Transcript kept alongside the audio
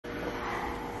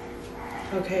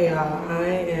Okay, y'all, I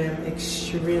am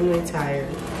extremely tired.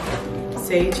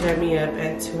 Sage had me up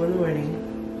at 2 in the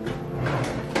morning.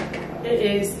 It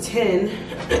is 10.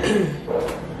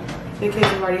 The kids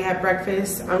have already had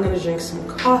breakfast. I'm gonna drink some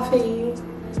coffee.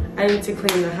 I need to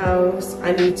clean the house.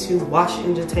 I need to wash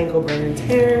and detangle Brandon's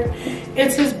hair.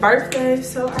 It's his birthday,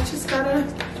 so I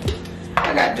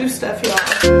gotta do stuff, y'all.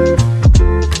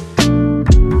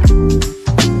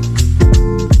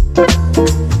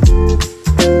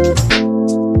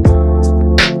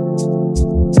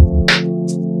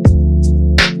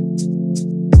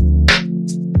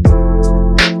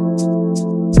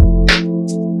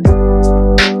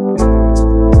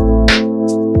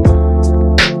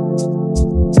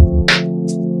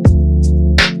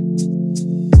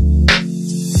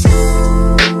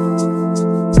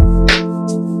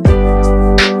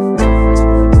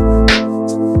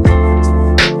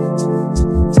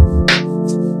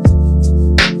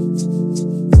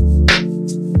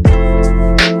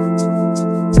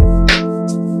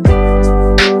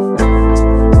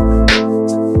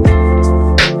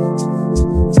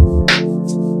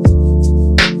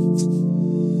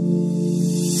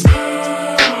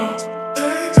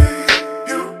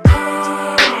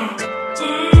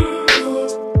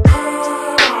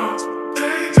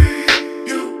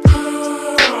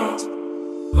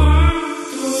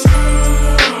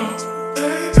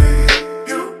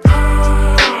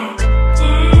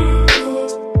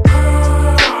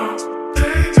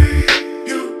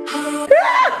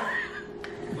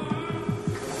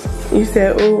 You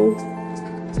said, ooh,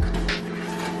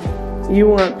 you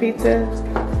want pizza?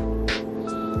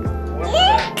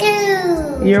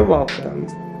 You're welcome.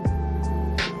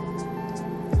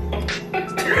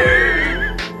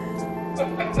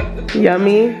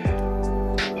 Yummy?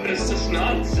 What is this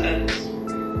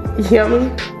nonsense?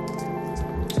 Yummy?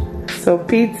 So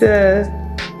pizza,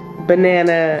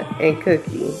 banana, and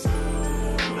cookie. This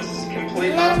is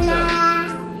complete nonsense.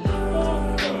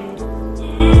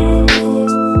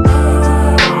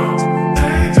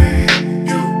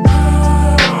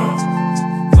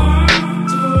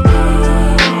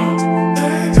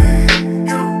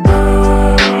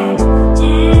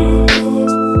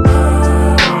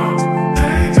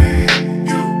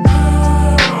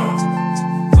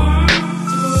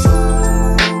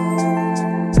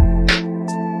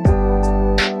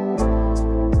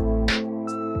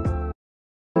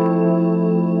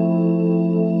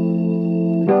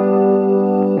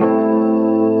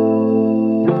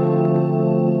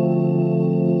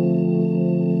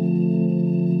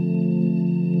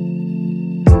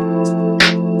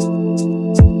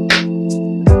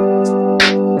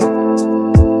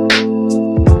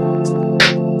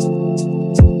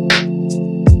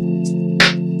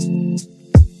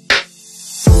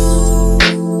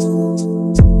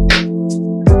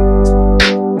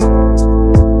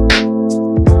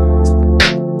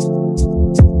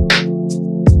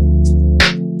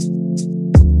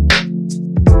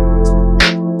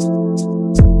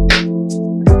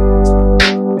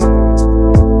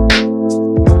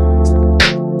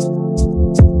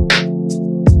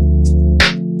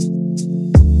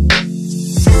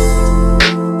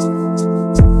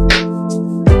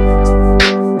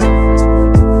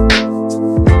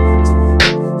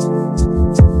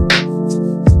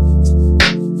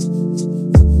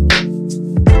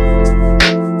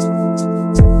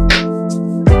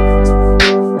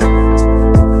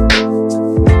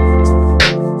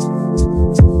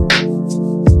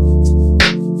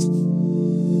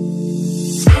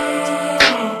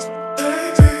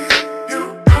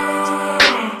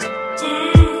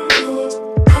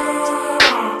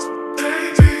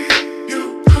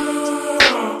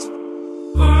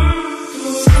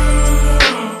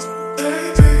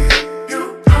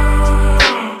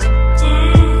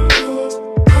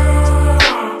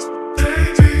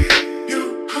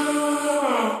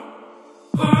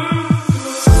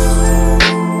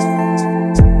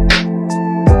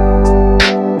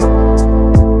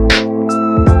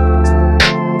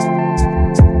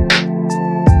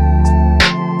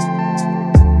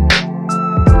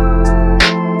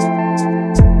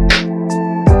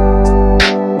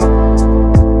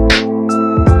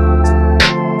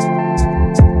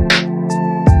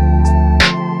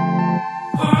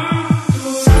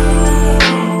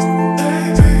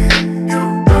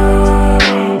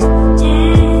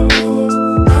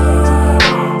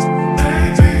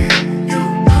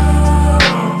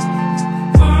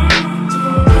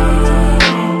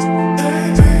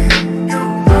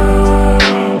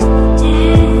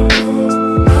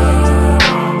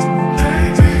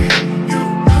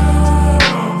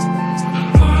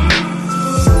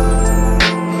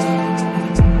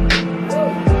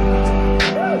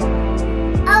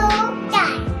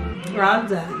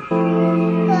 done.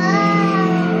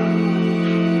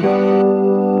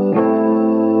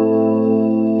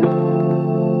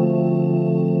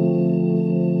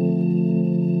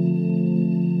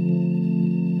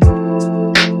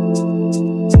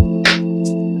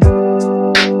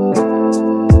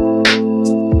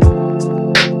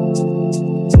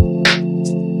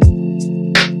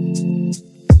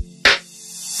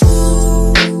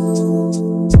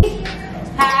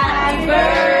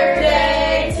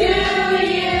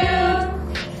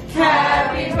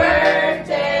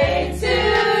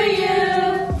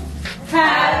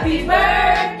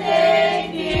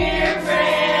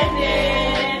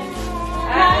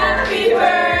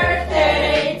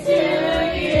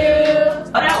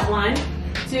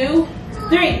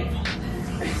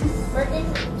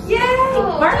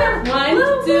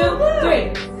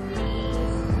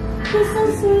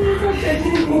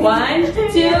 One,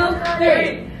 two,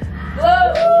 three.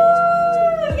 Whoa!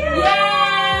 Yay!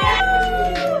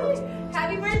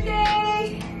 Happy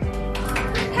birthday!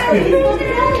 Happy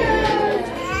birthday!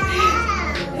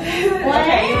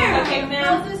 Okay.